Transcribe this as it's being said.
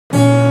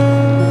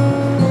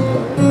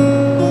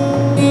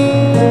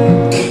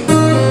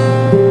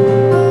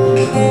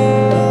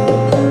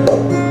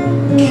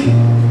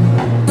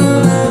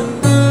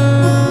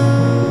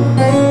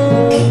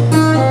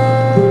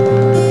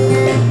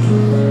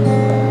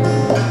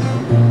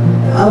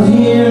Out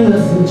here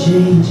nothing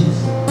changes,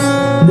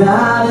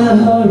 not in a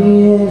hurry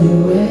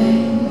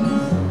anyway.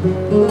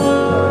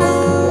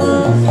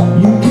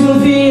 You can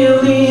feel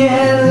the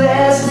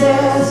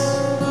endlessness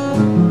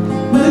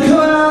with the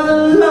coming of the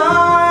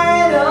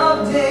light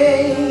of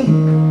day.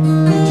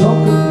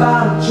 Talk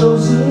about a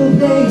chosen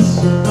place,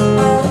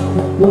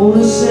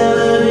 wanna sell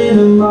it in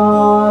a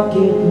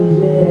marketplace.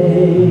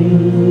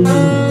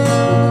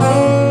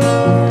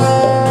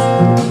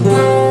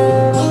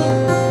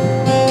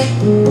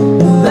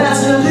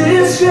 That's a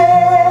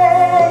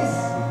disgrace.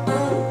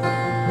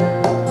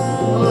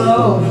 Oh no,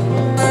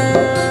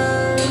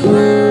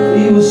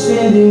 he was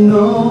standing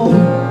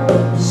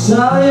on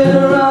solid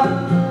rock,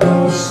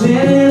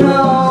 standing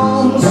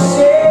on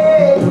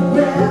safe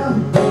ground,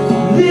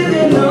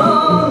 living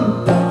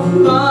on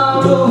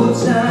borrowed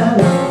time,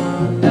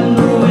 and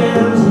the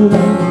winds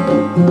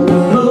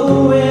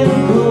blowing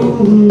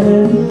cold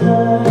at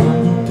night.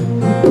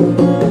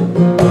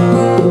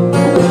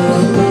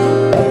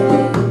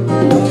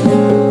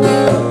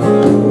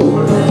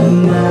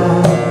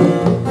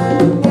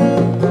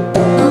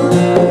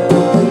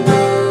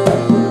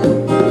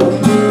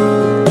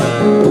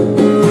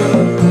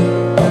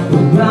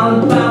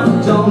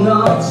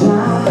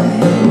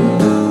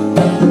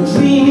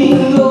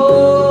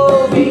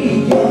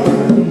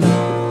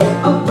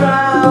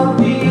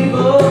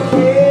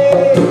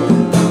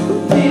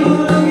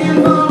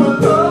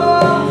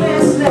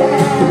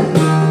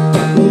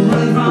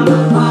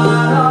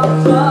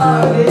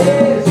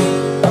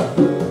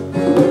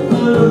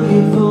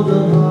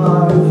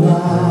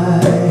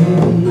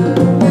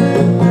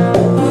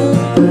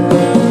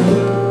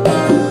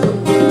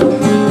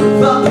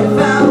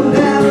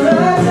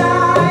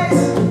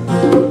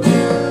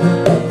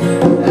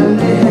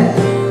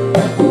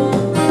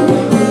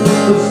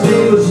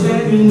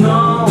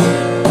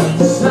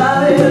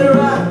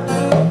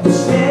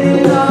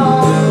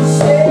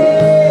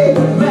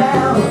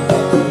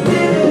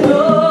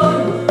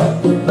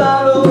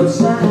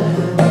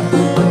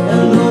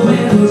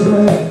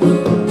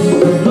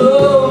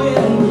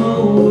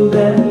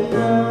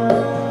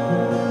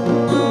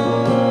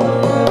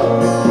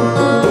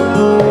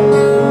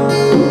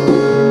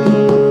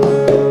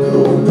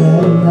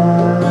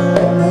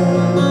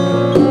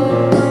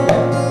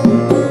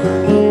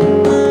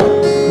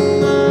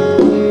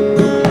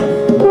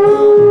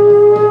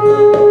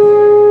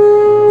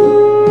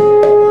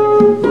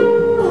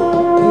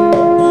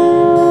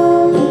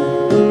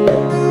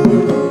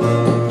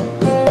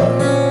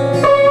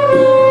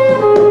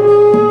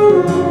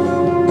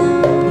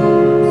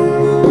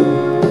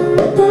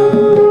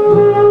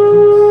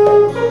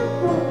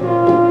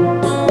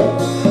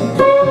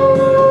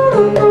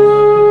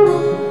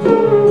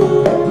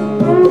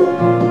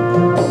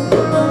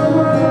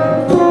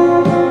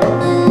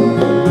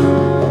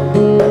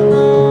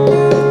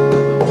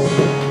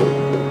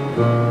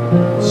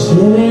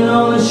 Standing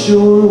on the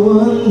shore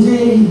one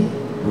day,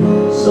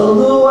 saw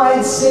the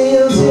white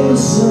sails in the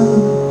sun.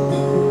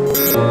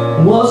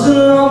 Wasn't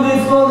long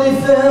before they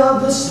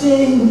felt the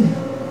sting.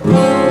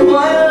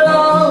 White